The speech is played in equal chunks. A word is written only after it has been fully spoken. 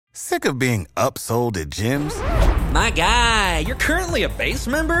Sick of being upsold at gyms? My guy, you're currently a base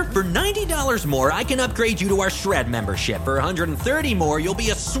member? For $90 more, I can upgrade you to our Shred membership. For $130 more, you'll be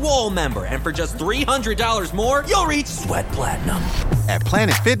a Swole member. And for just $300 more, you'll reach Sweat Platinum. At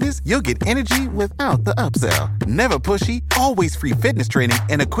Planet Fitness, you'll get energy without the upsell. Never pushy, always free fitness training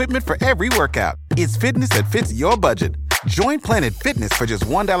and equipment for every workout. It's fitness that fits your budget. Join Planet Fitness for just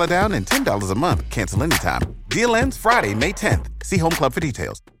 $1 down and $10 a month. Cancel anytime. Deal ends Friday, May 10th. See Home Club for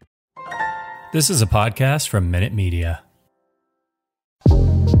details. This is a podcast from Minute Media. Hey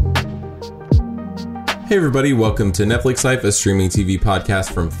everybody, welcome to Netflix Life, a streaming TV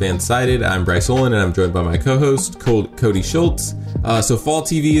podcast from Fansided. I'm Bryce Olin and I'm joined by my co-host, Cody Schultz. So fall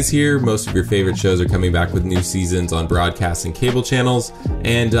TV is here. Most of your favorite shows are coming back with new seasons on broadcast and cable channels.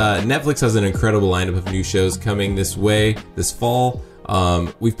 And Netflix has an incredible lineup of new shows coming this fall.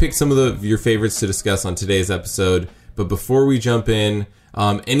 We've picked some of your favorites to discuss on today's episode. But before we jump in,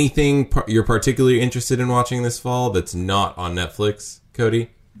 anything you're particularly interested in watching this fall that's not on Netflix, Cody?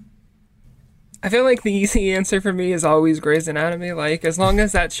 I feel like the easy answer for me is always Grey's Anatomy. Like, as long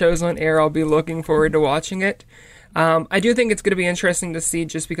as that show's on air, I'll be looking forward to watching it. I do think it's going to be interesting to see,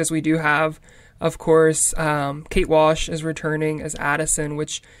 just because we do have, of course, Kate Walsh is returning as Addison,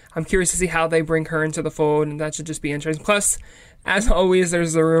 which I'm curious to see how they bring her into the fold, and that should just be interesting. Plus, as always,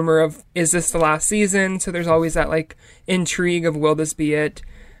 there's the rumor of, is this the last season? So there's always that, like, intrigue of, will this be it?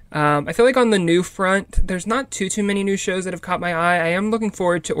 I feel like on the new front, there's not too many new shows that have caught my eye. I am looking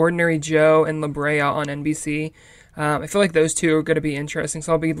forward to Ordinary Joe and La Brea on NBC. I feel like those two are going to be interesting,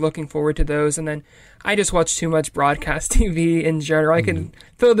 so I'll be looking forward to those. And then I just watch too much broadcast TV in general. I can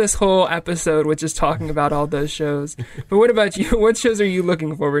fill this whole episode with just talking about all those shows. But what about you? What shows are you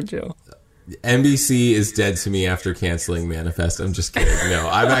looking forward to? NBC is dead to me after canceling Manifest. I'm just kidding. No,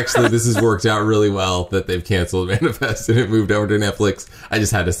 this has worked out really well that they've canceled Manifest and it moved over to Netflix. I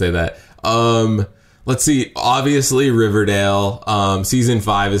just had to say that. Let's see. Obviously, Riverdale. Season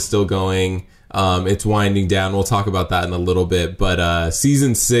 5 is still going. It's winding down. We'll talk about that in a little bit. But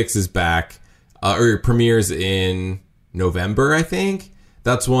season 6 is back, or premieres in November, I think.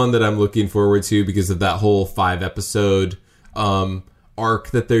 That's one that I'm looking forward to because of that whole 5-episode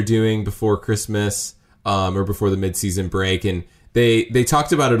arc that they're doing before Christmas, or before the mid-season break. And they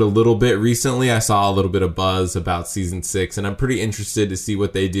talked about it a little bit recently. I saw a little bit of buzz about season 6, and I'm pretty interested to see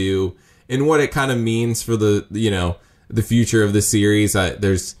what they do and what it kind of means for the future of the series.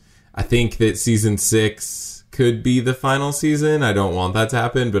 I think that season 6 could be the final season. I don't want that to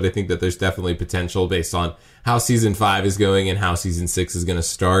happen, but I think that there's definitely potential based on how season 5 is going and how season 6 is going to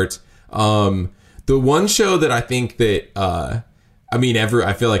start. The one show that I think that,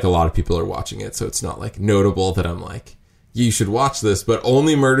 I feel like a lot of people are watching it, so it's not like notable that I'm like, you should watch this, but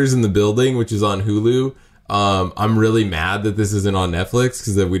Only Murders in the Building, which is on Hulu. I'm really mad that this isn't on Netflix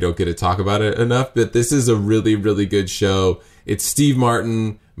because we don't get to talk about it enough, but this is a really, really good show. It's Steve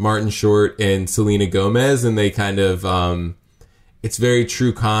Martin, Martin Short, and Selena Gomez, and they kind of, it's very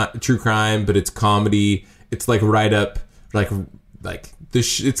true crime, but it's comedy. It's like right up,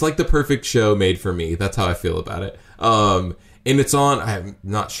 it's like the perfect show made for me. That's how I feel about it. And it's on, I'm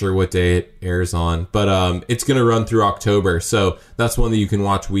not sure what day it airs on, but it's going to run through October. So that's one that you can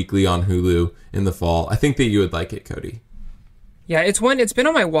watch weekly on Hulu in the fall. I think that you would like it, Cody. Yeah, it's been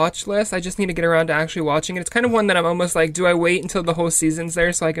on my watch list. I just need to get around to actually watching it. It's kind of one that I'm almost like, do I wait until the whole season's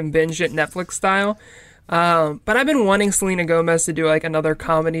there so I can binge it Netflix style? But I've been wanting Selena Gomez to do like another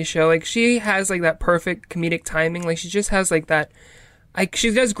comedy show. Like, she has like that perfect comedic timing. Like, she just has like that.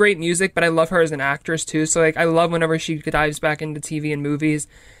 She does great music, but I love her as an actress too. So like, I love whenever she dives back into TV and movies,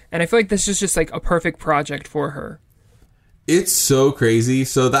 and I feel like this is just like a perfect project for her. It's so crazy.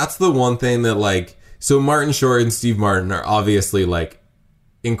 So that's the one thing that so Martin Short and Steve Martin are obviously like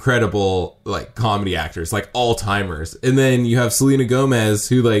incredible like comedy actors, like all-timers. And then you have Selena Gomez,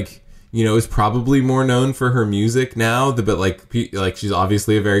 who is probably more known for her music now, but like she's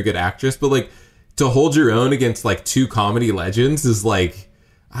obviously a very good actress, but like, to hold your own against like two comedy legends is like,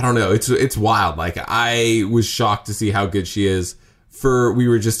 I don't know, it's wild. Like, I was shocked to see how good she is. We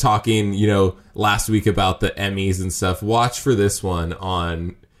were just talking, last week about the Emmys and stuff. Watch for this one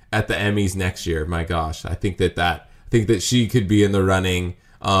at the Emmys next year. My gosh, I think that she could be in the running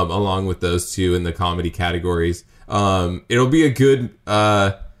along with those two in the comedy categories. It'll be a good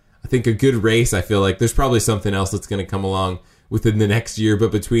race. I feel like there's probably something else that's going to come along within the next year,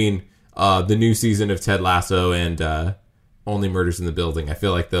 but between the new season of Ted Lasso and Only Murders in the Building, I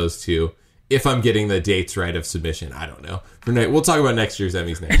feel like those two, if I'm getting the dates right of submission, I don't know. We'll talk about next year's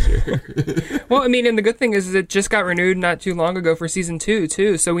Emmys next year. Well, and the good thing is it just got renewed not too long ago for season 2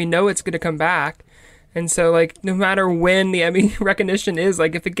 too, so we know it's going to come back. And so, like, no matter when the Emmy recognition is,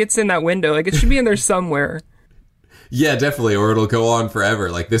 like, if it gets in that window, like, it should be in there somewhere. Yeah, definitely, or it'll go on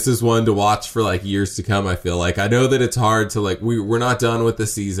forever. Like, this is one to watch for, like, years to come, I feel like. I know that it's hard to, like, we're not done with the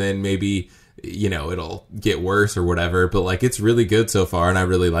season. Maybe, you know, it'll get worse or whatever, but, like, it's really good so far, and I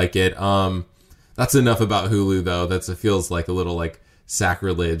really like it. That's enough about Hulu, though. It feels like a little, like,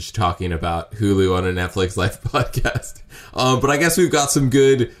 sacrilege talking about Hulu on a Netflix Life podcast. But I guess we've got some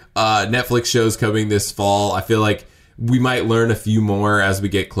good Netflix shows coming this fall. I feel like we might learn a few more as we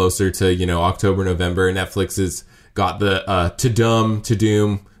get closer to, you know, October, November. Netflix has got the To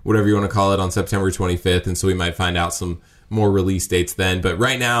Doom, whatever you want to call it, on September 25th. And so we might find out some more release dates then. But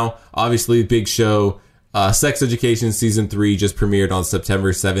right now, obviously, big show, Sex Education Season 3 just premiered on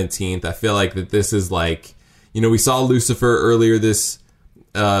September 17th. I feel like that this is like, you know, we saw Lucifer earlier this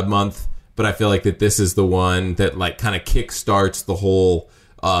month, but I feel like that this is the one that like kind of kickstarts the whole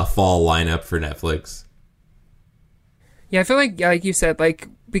fall lineup for Netflix. Yeah, I feel like you said, like,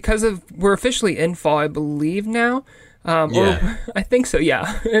 because we're officially in fall, I believe now. Or I think so,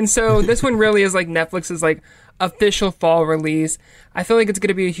 yeah. And so this one really is like Netflix's like official fall release. I feel like it's going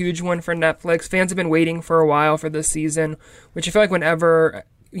to be a huge one for Netflix. Fans have been waiting for a while for this season, which I feel like whenever,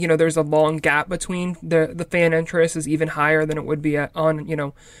 you know, there's a long gap between the fan interest is even higher than it would be on, you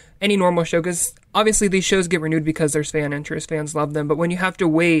know, any normal show. Because obviously these shows get renewed because there's fan interest. Fans love them. But when you have to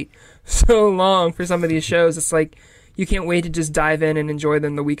wait so long for some of these shows, it's like you can't wait to just dive in and enjoy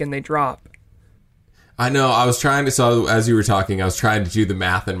them the weekend they drop. I know. So as you were talking, I was trying to do the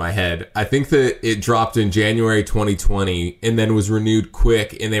math in my head. I think that it dropped in January 2020 and then was renewed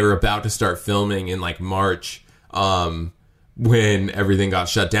quick, and they were about to start filming in like March when everything got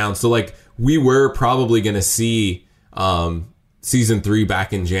shut down. So like we were probably going to see season 3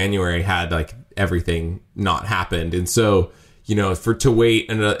 back in January had like everything not happened. And so, you know, to wait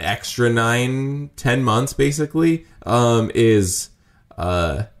an extra 9-10 months basically is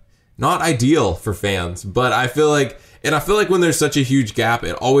not ideal for fans. But I feel like when there's such a huge gap,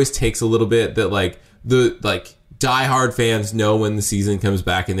 it always takes a little bit that like the like diehard fans know when the season comes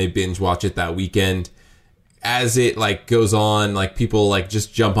back and they binge watch it that weekend. As it like goes on, like people like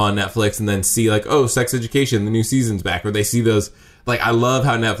just jump on Netflix and then see like, oh, Sex Education, the new season's back, or they see those. Like, I love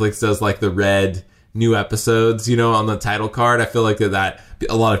how Netflix does like the red new episodes, you know, on the title card. I feel like that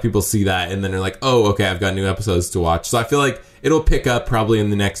a lot of people see that and then they're like, oh, okay, I've got new episodes to watch. So I feel like it'll pick up probably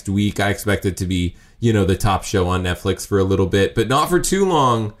in the next week. I expect it to be, you know, the top show on Netflix for a little bit, but not for too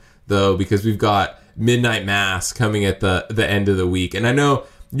long though, because we've got Midnight Mass coming at the end of the week. And I know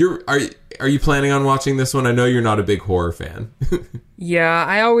are you planning on watching this one? I know you're not a big horror fan. Yeah,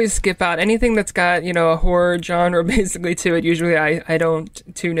 I always skip out anything that's got, you know, a horror genre basically to it. Usually I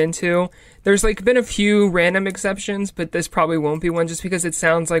don't tune into. There's like been a few random exceptions, but this probably won't be one just because it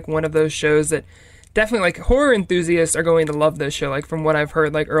sounds like one of those shows that definitely like horror enthusiasts are going to love this show. Like from what I've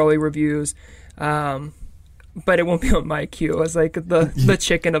heard, like early reviews, but it won't be on my queue as like the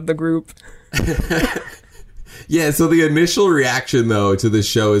chicken of the group. Yeah, so the initial reaction, though, to this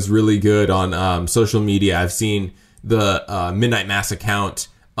show is really good on social media. I've seen the Midnight Mass account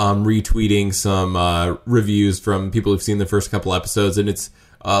retweeting some reviews from people who've seen the first couple episodes, and it's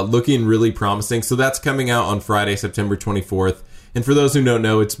looking really promising. So that's coming out on Friday, September 24th. And for those who don't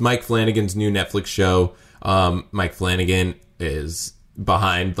know, it's Mike Flanagan's new Netflix show. Mike Flanagan is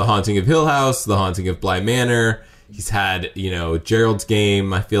behind The Haunting of Hill House, The Haunting of Bly Manor. He's had, you know, Gerald's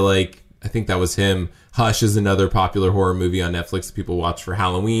Game. I think that was him. Hush is another popular horror movie on Netflix that people watch for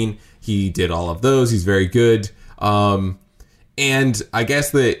Halloween. He did all of those. He's very good. And I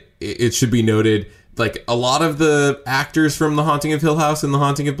guess that it should be noted, like, a lot of the actors from The Haunting of Hill House and The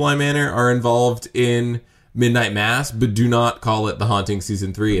Haunting of Bly Manor are involved in Midnight Mass, but do not call it The Haunting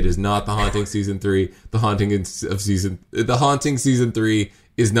Season 3. It is not The Haunting Season 3. The Haunting Season 3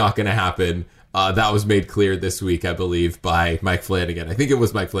 is not going to happen. That was made clear this week, I believe, by Mike Flanagan. I think it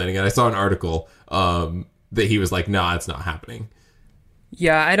was Mike Flanagan. I saw an article that he was like, nah, it's not happening.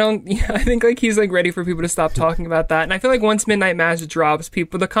 Yeah, I think like he's like ready for people to stop talking about that. And I feel like once Midnight Mass drops,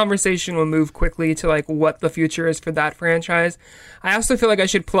 the conversation will move quickly to like what the future is for that franchise. I also feel like I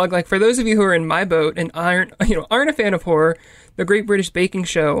should plug, like, for those of you who are in my boat and aren't a fan of horror, the Great British Baking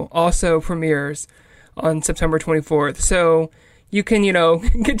Show also premieres on September 24th. So you can, you know,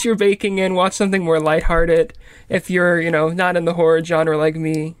 get your baking in, watch something more lighthearted if you're, you know, not in the horror genre like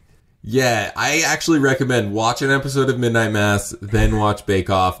me. Yeah, I actually recommend watch an episode of Midnight Mass, then watch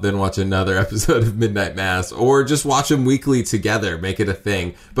Bake Off, then watch another episode of Midnight Mass, or just watch them weekly together, make it a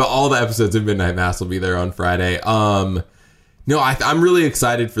thing. But all the episodes of Midnight Mass will be there on Friday. No, I'm really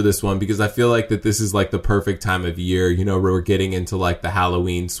excited for this one because I feel like that this is like the perfect time of year. You know, we're getting into like the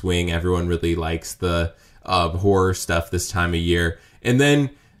Halloween swing. Everyone really likes the horror stuff this time of year. And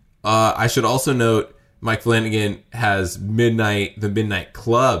then I should also note Mike Flanagan has the Midnight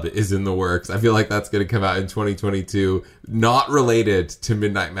Club is in the works. I feel like that's going to come out in 2022. Not related to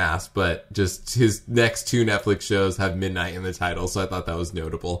Midnight Mass, but just his next 2 Netflix shows have midnight in the title. So I thought that was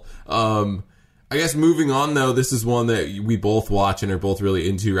notable. I guess moving on, though, this is one that we both watch and are both really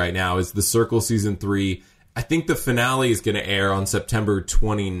into right now, is The Circle Season 3. I think the finale is going to air on September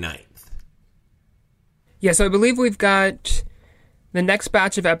 29th. Yeah, so I believe we've got the next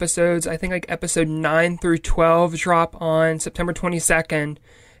batch of episodes, I think like episode 9 through 12 drop on September 22nd.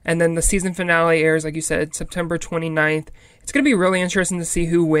 And then the season finale airs, like you said, September 29th. It's going to be really interesting to see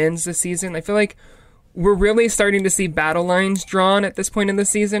who wins this season. I feel like we're really starting to see battle lines drawn at this point in the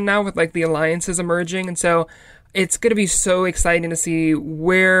season now with like the alliances emerging. And so it's going to be so exciting to see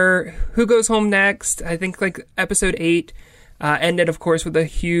who goes home next. I think like episode 8 ended, of course, with a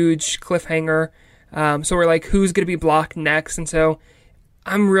huge cliffhanger. So we're like, who's going to be blocked next? And so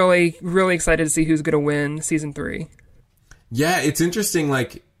I'm really, really excited to see who's going to win season 3. Yeah, it's interesting.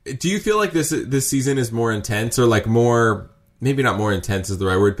 Like, do you feel like this season is more intense, or like more, maybe not more intense is the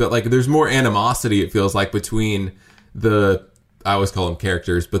right word, but like there's more animosity, it feels like, between I always call them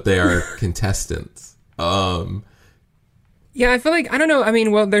characters, but they are contestants. Yeah, I feel like, I don't know. I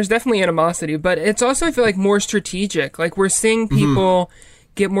mean, well, there's definitely animosity, but it's also, I feel like, more strategic. Like, we're seeing people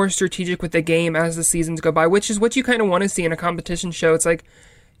get more strategic with the game as the seasons go by, which is what you kind of want to see in a competition show. It's like,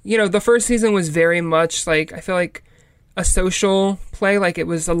 you know, the first season was very much like, I feel like a social play. Like, it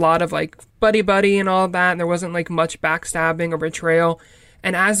was a lot of like buddy and all that, and there wasn't like much backstabbing or betrayal.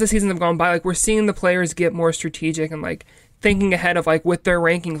 And as the seasons have gone by, like, we're seeing the players get more strategic and like thinking ahead of like with their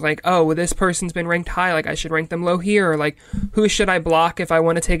rankings, like, oh, well, this person's been ranked high, like I should rank them low here, or like who should I block if I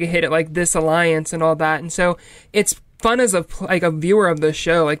want to take a hit at like this alliance and all that. And so it's fun as a viewer of the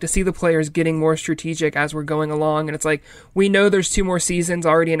show, like to see the players getting more strategic as we're going along. And it's like, we know there's 2 more seasons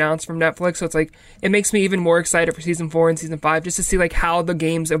already announced from Netflix, so it's like, it makes me even more excited for season 4 and season 5, just to see like how the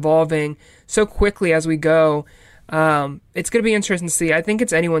game's evolving so quickly as we go. It's going to be interesting to see. I think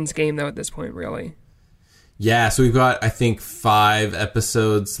it's anyone's game though at this point, really. Yeah, so we've got, I think, 5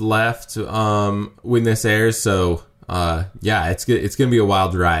 episodes left when this airs, so yeah, it's going to be a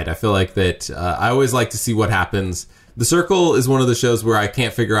wild ride. I feel like that I always like to see what happens. The Circle is one of the shows where I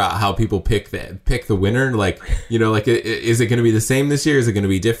can't figure out how people pick the winner. Like, you know, like, is it going to be the same this year? Is it going to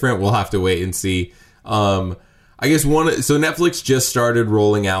be different? We'll have to wait and see. I guess so Netflix just started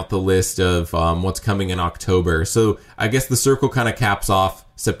rolling out the list of what's coming in October. So I guess The Circle kind of caps off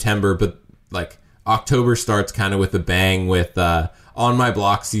September, but like October starts kind of with a bang with On My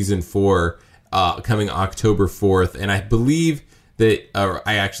Block season 4 coming October 4th. And I believe that,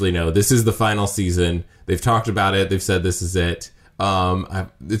 I actually know, this is the final season. They've talked about it. They've said this is it.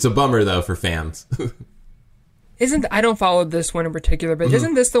 It's a bummer, though, for fans. I don't follow this one in particular, but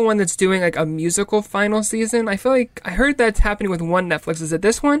isn't this the one that's doing like a musical final season? I feel like I heard that's happening with one Netflix. Is it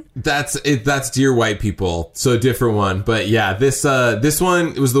this one? That's Dear White People. So a different one. But yeah, this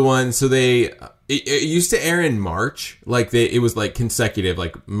one was the one. So it used to air in March. Like it was like consecutive,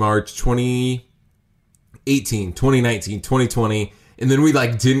 like March 2018, 2019, 2020. And then we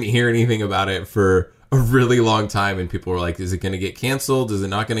like didn't hear anything about it for a really long time. And people were like, is it going to get canceled? Is it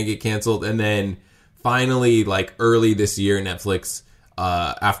not going to get canceled? And then finally, like early this year, Netflix,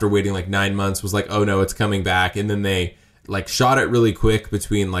 after waiting like 9 months, was like, oh no, it's coming back. And then they like shot it really quick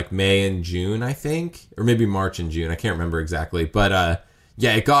between like May and June, I think, or maybe March and June. I can't remember exactly. But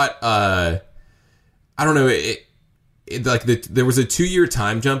yeah, it got, I don't know. It like there was a 2-year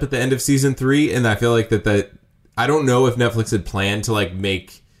time jump at the end of season 3. And I feel like that I don't know if Netflix had planned to like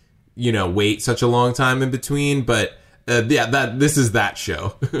make, you know, wait such a long time in between. But yeah, this is that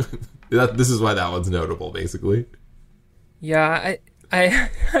show. This is why that one's notable, basically. Yeah,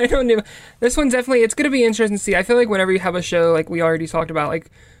 I don't know. This one's definitely, it's going to be interesting to see. I feel like whenever you have a show, like we already talked about,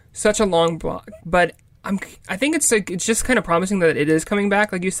 like such a long block, but I think it's like, it's just kind of promising that it is coming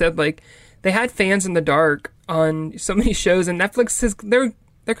back. Like you said, like they had fans in the dark on so many shows, and Netflix is, they're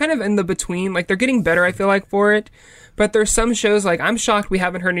kind of in the between. Like they're getting better, I feel like, for it. But there's some shows, like I'm shocked we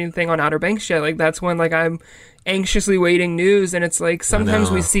haven't heard anything on Outer Banks yet. Like that's when like I'm anxiously waiting news, and it's like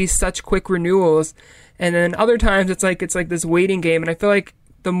sometimes we see such quick renewals, and then other times it's like this waiting game. And I feel like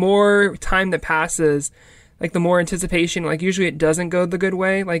the more time that passes, like the more anticipation, like usually it doesn't go the good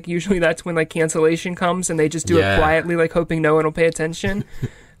way. Like usually that's when like cancellation comes and they just do it quietly, like hoping no one will pay attention.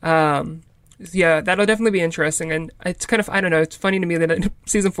 Yeah, that'll definitely be interesting. And it's kind of, I don't know, it's funny to me that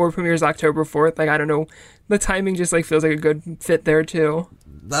season 4 premieres October 4th. Like, I don't know, the timing just like feels like a good fit there too.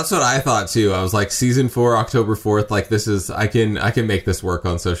 That's what I thought too. I was like, season 4, October 4th. Like, this is, I can make this work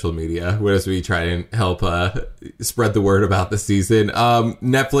on social media as we try and help spread the word about the season.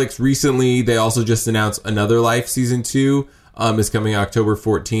 Netflix recently, they also just announced Another Life season 2 is coming October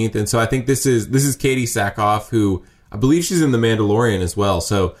 14th, and so I think this is Katie Sackhoff, who I believe she's in The Mandalorian as well.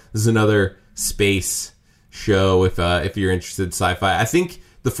 So this is another space show if you're interested in sci-fi. I think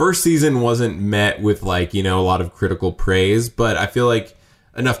the first season wasn't met with like, you know, a lot of critical praise, but I feel like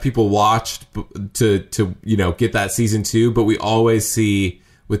enough people watched to you know, get that season 2. But we always see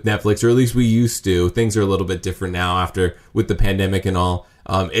with Netflix, or at least we used to, things are a little bit different now after with the pandemic and all.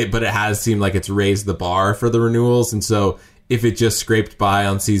 But it has seemed like it's raised the bar for the renewals, and so if it just scraped by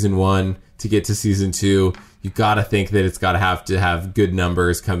on season 1 to get to season 2, you got to think that it's got to have good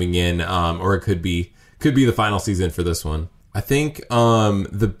numbers coming in, or it could be the final season for this one. I think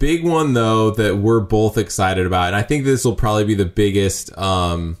the big one, though, that we're both excited about, and I think this will probably be the biggest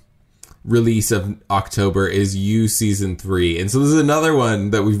release of October, is You Season 3. And so this is another one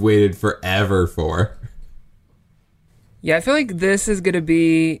that we've waited forever for. Yeah, I feel like this is going to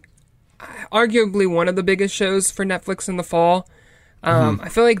be arguably one of the biggest shows for Netflix in the fall. I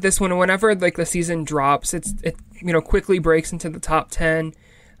feel like this one, whenever like the season drops, it you know, quickly breaks into the top 10.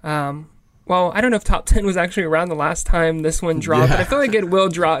 Well, I don't know if top 10 was actually around the last time this one dropped, but I feel like it will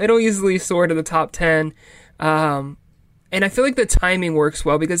drop. It'll easily soar to the top 10. And I feel like the timing works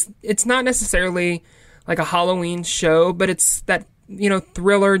well because it's not necessarily like a Halloween show, but it's that, you know,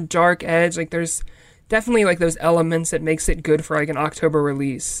 thriller, dark edge. Like there's definitely like those elements that makes it good for like an October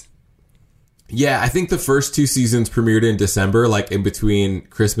release. Yeah, I think the first 2 seasons premiered in December, like in between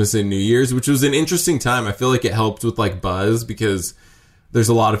Christmas and New Year's, which was an interesting time. I feel like it helped with like buzz because there's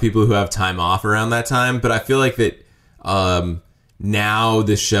a lot of people who have time off around that time. But I feel like that now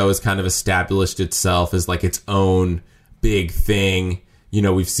this show has kind of established itself as like its own big thing. You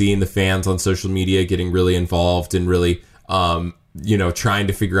know, we've seen the fans on social media getting really involved and really, you know, trying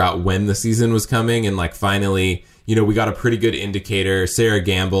to figure out when the season was coming. And like finally, you know, we got a pretty good indicator. Sarah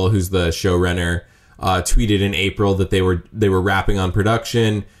Gamble, who's the showrunner, tweeted in April that they were wrapping on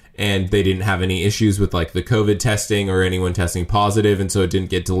production and they didn't have any issues with like the COVID testing or anyone testing positive, and so it didn't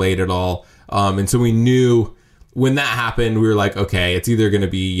get delayed at all. And so we knew when that happened, we were like, okay, it's either going to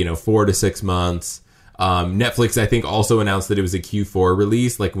be, you know, 4 to 6 months. Netflix, I think, also announced that it was a Q4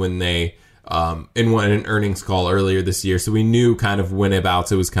 release, like when they in an earnings call earlier this year. So we knew kind of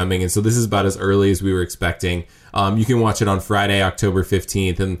whenabouts it was coming. And so this is about as early as we were expecting. You can watch it on Friday, October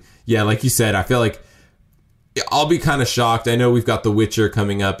 15th. And yeah, like you said, I feel like I'll be kind of shocked. I know we've got The Witcher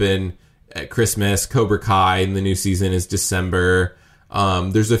coming up at Christmas. Cobra Kai in the new season is December.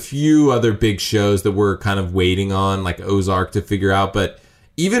 There's a few other big shows that we're kind of waiting on, like Ozark, to figure out. But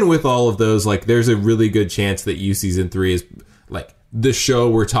even with all of those, like there's a really good chance that You Season 3 is like the show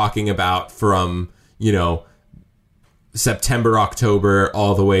we're talking about from, you know, September, October,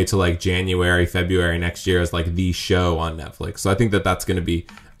 all the way to like January, February next year is like the show on Netflix. So I think that that's going to be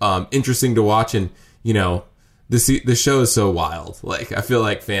interesting to watch. And, you know, the show is so wild. Like, I feel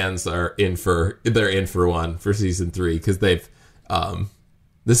like fans are in for one for season 3 because they've,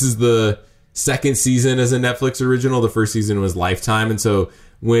 this is the second season as a Netflix original. The first season was Lifetime. And so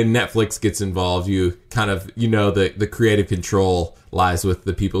when Netflix gets involved, you kind of, you know, the creative control lies with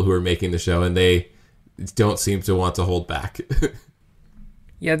the people who are making the show, and they don't seem to want to hold back.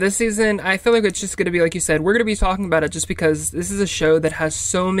 Yeah, this season, I feel like it's just going to be, like you said, we're going to be talking about it just because this is a show that has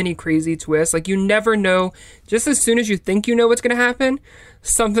so many crazy twists. Like, you never know, just as soon as you think you know what's going to happen,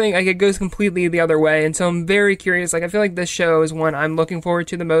 something, like, it goes completely the other way. And so I'm very curious. Like, I feel like this show is one I'm looking forward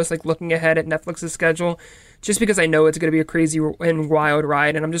to the most, like, looking ahead at Netflix's schedule, just because I know it's going to be a crazy and wild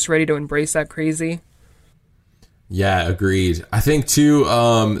ride, and I'm just ready to embrace that crazy. Yeah, agreed. I think too.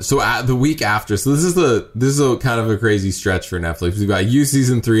 So at the week after, so this is a kind of a crazy stretch for Netflix. We've got You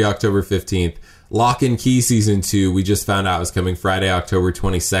Season 3, October 15th. Lock and Key Season 2, we just found out is coming Friday, October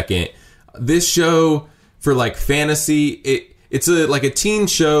 22nd. This show for like fantasy, it's like a teen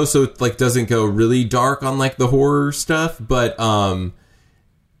show, so it like doesn't go really dark on like the horror stuff, but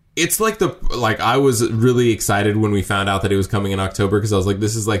it's like I was really excited when we found out that it was coming in October because I was like,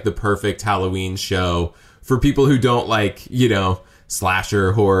 this is like the perfect Halloween show for people who don't like, you know,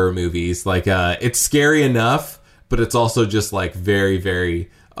 slasher horror movies. Like, it's scary enough, but it's also just like very, very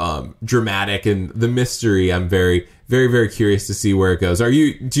dramatic, and the mystery, I'm very, very, very curious to see where it goes. Do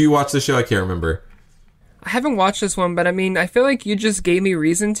you watch the show? I can't remember. I haven't watched this one, but I mean, I feel like you just gave me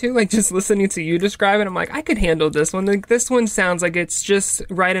reason to, like, just listening to you describe it. I'm like, I could handle this one. Like, this one sounds like it's just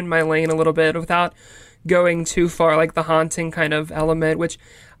right in my lane a little bit without going too far, like the haunting kind of element, which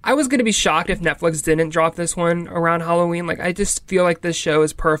I was going to be shocked if Netflix didn't drop this one around Halloween. Like, I just feel like this show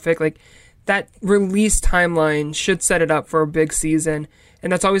is perfect. Like, that release timeline should set it up for a big season.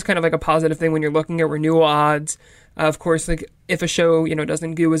 And that's always kind of like a positive thing when you're looking at renewal odds. Of course, like if a show,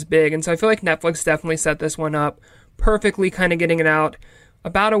 doesn't do as big. And so I feel like Netflix definitely set this one up perfectly, kind of getting it out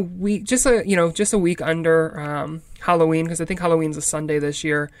about a week, just a week under Halloween, because I think Halloween's a Sunday this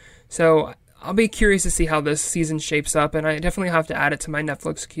year. So I'll be curious to see how this season shapes up, and I definitely have to add it to my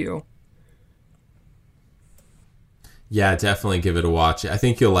Netflix queue. Yeah, definitely give it a watch. I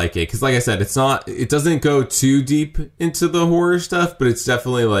think you'll like it because, like I said, it doesn't go too deep into the horror stuff, but it's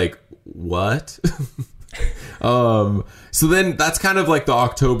definitely like, what? So then that's kind of like the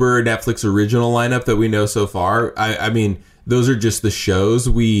October Netflix original lineup that we know so far. I mean, those are just the shows.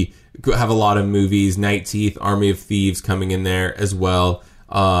 We have a lot of movies, Night Teeth, Army of Thieves coming in there as well.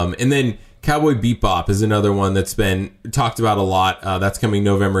 And then Cowboy Bebop is another one that's been talked about a lot. That's coming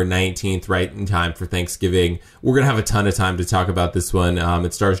November 19th, right in time for Thanksgiving. We're going to have a ton of time to talk about this one.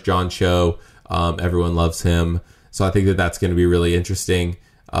 It stars John Cho. Everyone loves him. So I think that's going to be really interesting.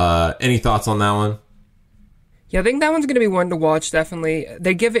 Any thoughts on that one? Yeah, I think that one's going to be one to watch, definitely.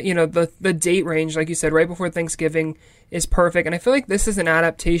 They give it, the date range, like you said, right before Thanksgiving is perfect. And I feel like this is an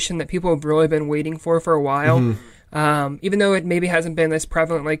adaptation that people have really been waiting for a while. Mm-hmm. Even though it maybe hasn't been as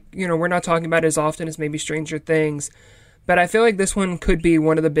prevalent, like, we're not talking about it as often as maybe Stranger Things. But I feel like this one could be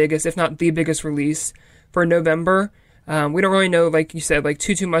one of the biggest, if not the biggest release for November. We don't really know, like you said, like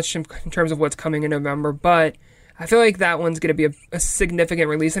too much in terms of what's coming in November, but I feel like that one's going to be a significant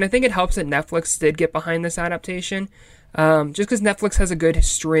release, and I think it helps that Netflix did get behind this adaptation, just because Netflix has a good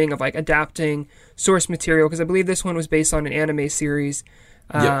string of like adapting source material, because I believe this one was based on an anime series,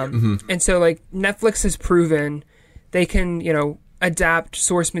 and so like Netflix has proven they can, adapt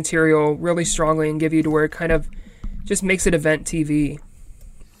source material really strongly and give you to where it kind of just makes it event TV.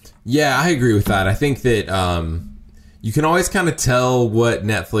 Yeah, I agree with that. I think that you can always kind of tell what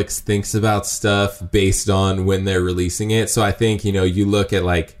Netflix thinks about stuff based on when they're releasing it. So I think, you look at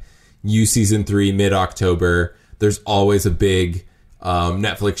like You Season 3 mid-October, there's always a big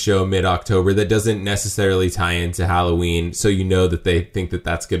Netflix show mid-October that doesn't necessarily tie into Halloween. So that they think that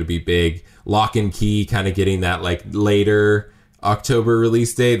that's going to be big. Lock and Key kind of getting that like later October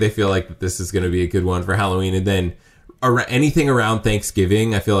release date. They feel like this is going to be a good one for Halloween. And then anything around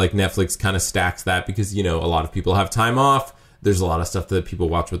Thanksgiving, I feel like Netflix kind of stacks that because, a lot of people have time off. There's a lot of stuff that people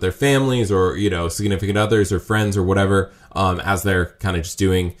watch with their families or, significant others or friends or whatever, as they're kind of just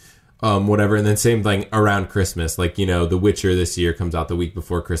doing whatever. And then same thing around Christmas. Like, The Witcher this year comes out the week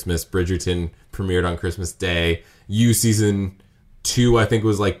before Christmas. Bridgerton premiered on Christmas Day. You Season 2, I think,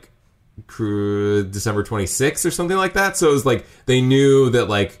 was like December 26th or something like that. So it was like they knew that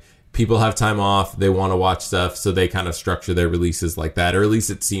like people have time off, they want to watch stuff, so they kind of structure their releases like that, or at least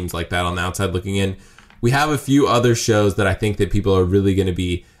it seems like that on the outside looking in. We have a few other shows that I think that people are really going to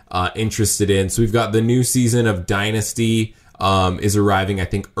be interested in. So we've got the new season of Dynasty is arriving, I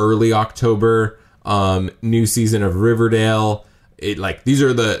think, early October. New season of Riverdale. These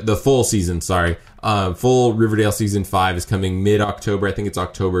are the full season, sorry. Full Riverdale season 5 is coming mid-October. I think it's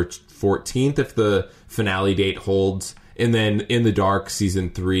October 14th if the finale date holds. And then In the Dark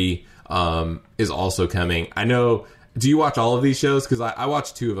season 3 is also coming. I know. Do you watch all of these shows? Because I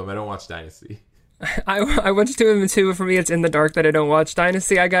watch 2 of them. I don't watch Dynasty. I watch 2 of them too. For me, it's In the Dark that I don't watch.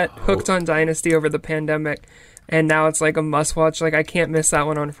 Dynasty, I got hooked on Dynasty over the pandemic, and now it's like a must watch. Like, I can't miss that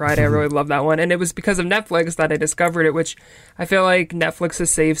one on Friday. I really love that one. And it was because of Netflix that I discovered it, which I feel like Netflix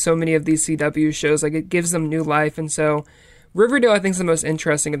has saved so many of these CW shows. Like, it gives them new life. And so Riverdale, I think, is the most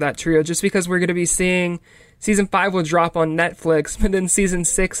interesting of that trio, just because we're going to be seeing season 5 will drop on Netflix, but then season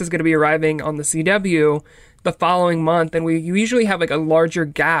 6 is going to be arriving on the CW the following month. And you usually have like a larger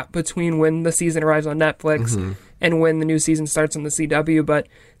gap between when the season arrives on Netflix and when the new season starts on the CW. But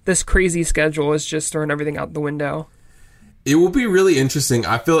this crazy schedule is just throwing everything out the window. It will be really interesting.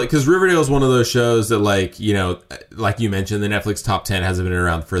 I feel like, because Riverdale is one of those shows that, like, like you mentioned, the Netflix top 10 hasn't been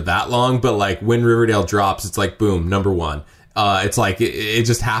around for that long, but like when Riverdale drops, it's like, boom, number 1. It's like, it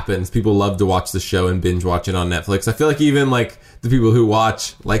just happens. People love to watch the show and binge watch it on Netflix. I feel like even like the people who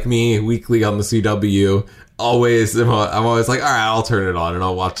watch, like me, weekly on the CW, I'm always like, all right, I'll turn it on and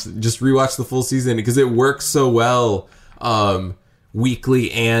I'll just rewatch the full season because it works so well,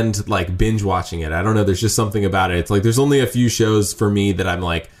 weekly and like binge watching it. I don't know. There's just something about it. It's like, there's only a few shows for me that I'm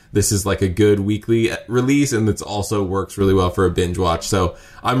like, this is like a good weekly release, and it's also works really well for a binge watch. So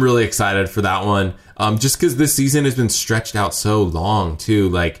I'm really excited for that one. Just because this season has been stretched out so long too.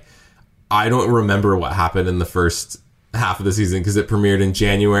 Like, I don't remember what happened in the first half of the season because it premiered in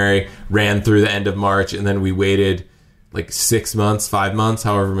January, ran through the end of March, and then we waited like 6 months, 5 months,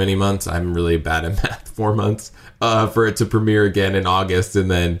 however many months. I'm really bad at math. 4 months for it to premiere again in August, and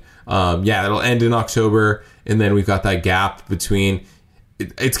then it'll end in October, and then we've got that gap between.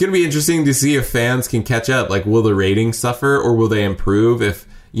 It's going to be interesting to see if fans can catch up. Like, will the ratings suffer or will they improve if,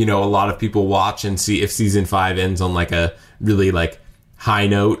 a lot of people watch and see if season 5 ends on like a really like high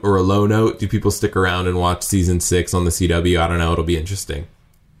note or a low note? Do people stick around and watch season 6 on the CW? I don't know. It'll be interesting.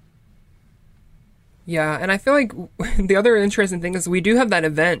 Yeah, and I feel like the other interesting thing is we do have that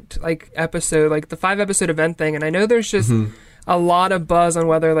event, like episode, like the 5-episode event thing, and I know there's just a lot of buzz on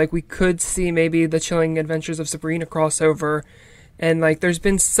whether like we could see maybe the Chilling Adventures of Sabrina crossover, and like there's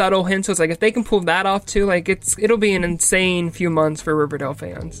been subtle hints, so it's like if they can pull that off too, like it'll be an insane few months for Riverdale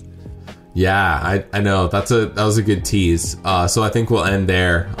fans. Yeah, I know that was a good tease. So I think we'll end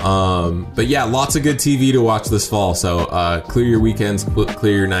there. But yeah, lots of good TV to watch this fall. So clear your weekends,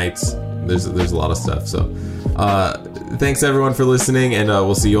 clear your nights. There's a lot of stuff. So thanks everyone for listening, and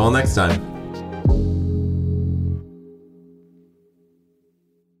we'll see you all next time.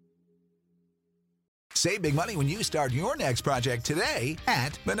 Save big money when you start your next project today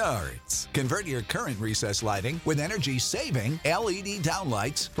at Menards. Convert your current recessed lighting with energy-saving LED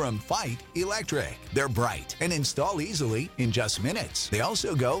downlights from Fight Electric. They're bright and install easily in just minutes. They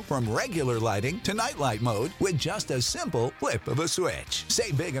also go from regular lighting to nightlight mode with just a simple flip of a switch.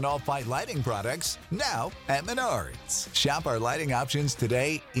 Save big on all Fight lighting products now at Menards. Shop our lighting options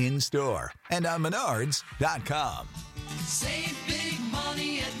today in-store and on Menards.com. Save big